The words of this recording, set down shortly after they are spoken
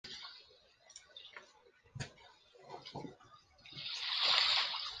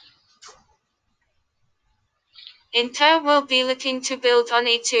Inter will be looking to build on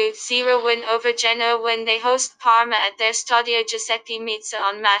a 2-0 win over Genoa when they host Parma at their Stadio Giuseppe Meazza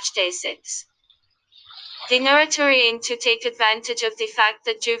on matchday 6. The Nerazzurri aim to take advantage of the fact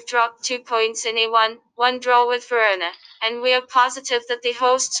that Juve dropped 2 points in a 1-1 draw with Verona, and we are positive that the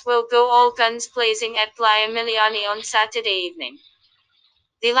hosts will go all guns blazing at Playa Emiliani on Saturday evening.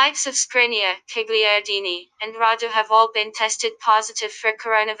 The likes of Skriniar, Cagliardini, and Radu have all been tested positive for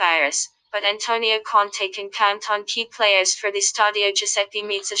coronavirus, but Antonio Conte can count on key players for the Stadio Giuseppe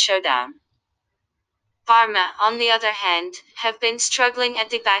Meazza showdown. Parma, on the other hand, have been struggling at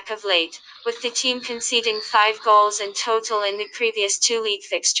the back of late, with the team conceding 5 goals in total in the previous 2 league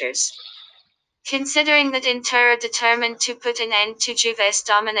fixtures. Considering that Inter are determined to put an end to Juve's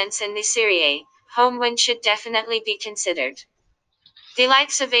dominance in the Serie A, home win should definitely be considered. The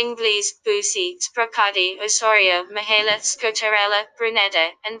likes of Ingles, Busi, Sprocati, Osorio, Mahela, Scotarella,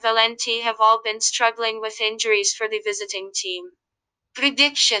 Brunetta, and Valenti have all been struggling with injuries for the visiting team.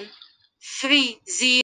 Prediction 3-0